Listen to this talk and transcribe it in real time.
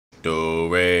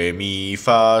Do, re, mi,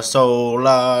 fa, sol,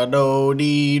 la, do,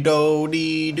 di, do,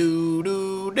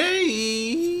 do, day.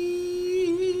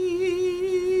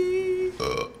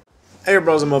 Hey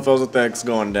bros and mofos, what the heck's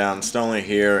going down? Stonely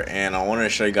here, and I wanted to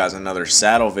show you guys another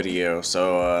saddle video.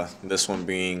 So this one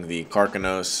being the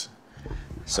Karkinos.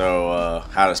 So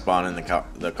how to spawn in the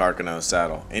Karkinos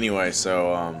saddle. Anyway,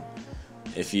 so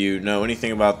if you know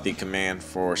anything about the command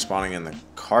for spawning in the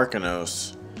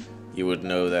Karkinos, you would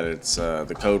know that it's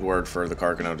the code word for the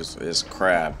Karkinos is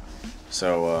crab.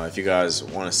 So if you guys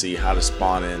want to see how to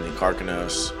spawn in the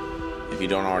Karkinos, if you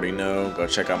don't already know, go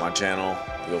check out my channel.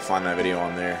 You'll find that video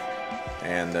on there.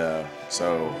 And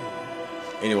so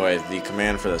anyway, the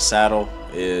command for the saddle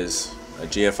is a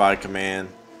GFI command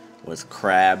with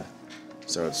crab.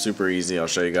 So it's super easy. I'll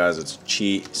show you guys. It's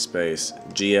cheat space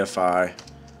GFI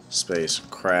space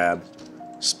crab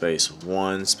space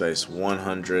 1 space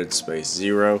 100 space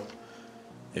 0.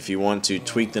 If you want to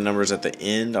tweak the numbers at the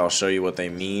end, I'll show you what they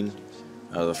mean.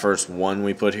 The first one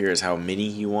we put here is how many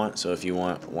you want. So if you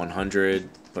want 100,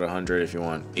 put 100. If you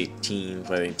want 18,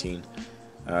 put 18.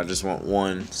 I just want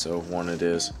 1, so 1 it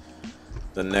is.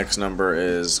 The next number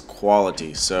is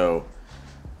quality. So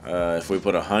if we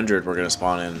put 100, we're going to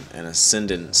spawn in an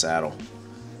ascendant saddle.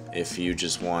 If you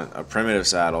just want a primitive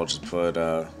saddle, just put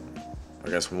I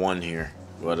guess 1 here.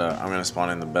 But I'm going to spawn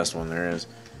in the best one there is.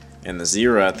 And the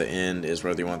 0 at the end is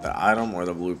whether you want the item or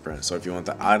the blueprint. So if you want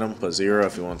the item, put 0.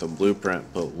 If you want the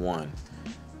blueprint, put 1.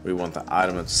 We want the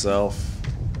item itself.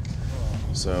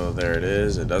 So there it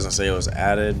is. It doesn't say it was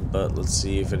added, but let's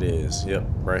see if it is. Yep,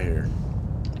 right here.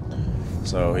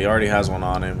 So he already has one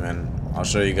on him, and I'll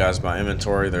show you guys my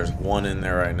inventory. There's 1 in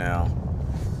there right now.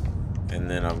 And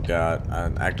then I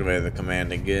activated the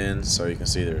command again, so you can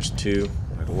see there's 2.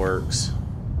 It works.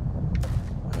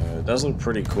 It does look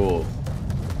pretty cool.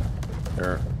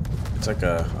 It's like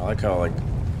I like how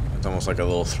it's almost like a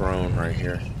little throne right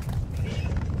here.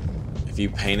 If you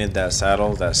painted that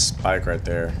saddle, that spike right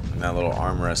there, and that little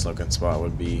armrest looking spot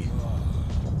would be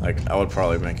like, I would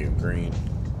probably make it green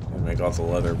and make all the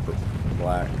leather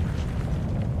black.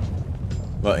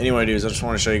 But anyway, dudes, I just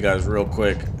want to show you guys real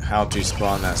quick how to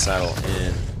spawn that saddle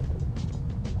in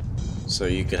so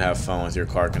you could have fun with your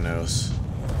Karkinos.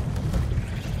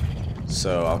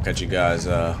 So I'll catch you guys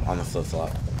on the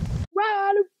flip-flop.